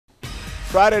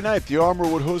Friday night, the Armor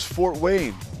would host Fort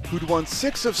Wayne, who'd won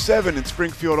 6 of 7 in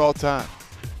Springfield all time.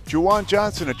 Juwan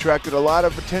Johnson attracted a lot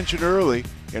of attention early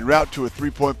en route to a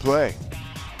three-point play.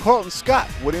 Carlton Scott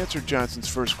would answer Johnson's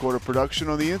first quarter production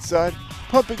on the inside,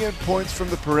 pumping in points from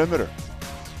the perimeter.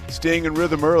 Staying in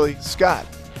rhythm early, Scott,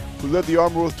 who led the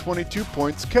Armor with 22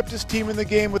 points, kept his team in the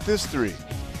game with this three.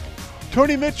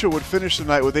 Tony Mitchell would finish the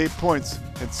night with 8 points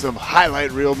and some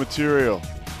highlight reel material.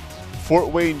 Fort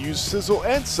Wayne used sizzle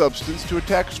and substance to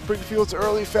attack Springfield's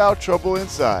early foul trouble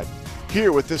inside,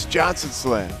 here with this Johnson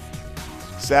slam.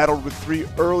 Saddled with 3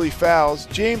 early fouls,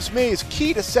 James Mays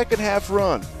keyed a second-half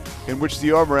run in which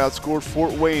the Armor outscored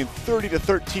Fort Wayne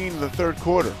 30-13 in the third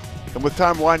quarter. And with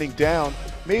time winding down,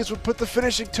 Mays would put the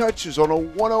finishing touches on a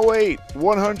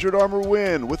 108-100 Armor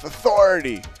win with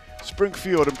authority.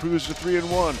 Springfield improves to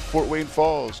 3-1. Fort Wayne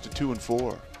falls to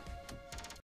 2-4.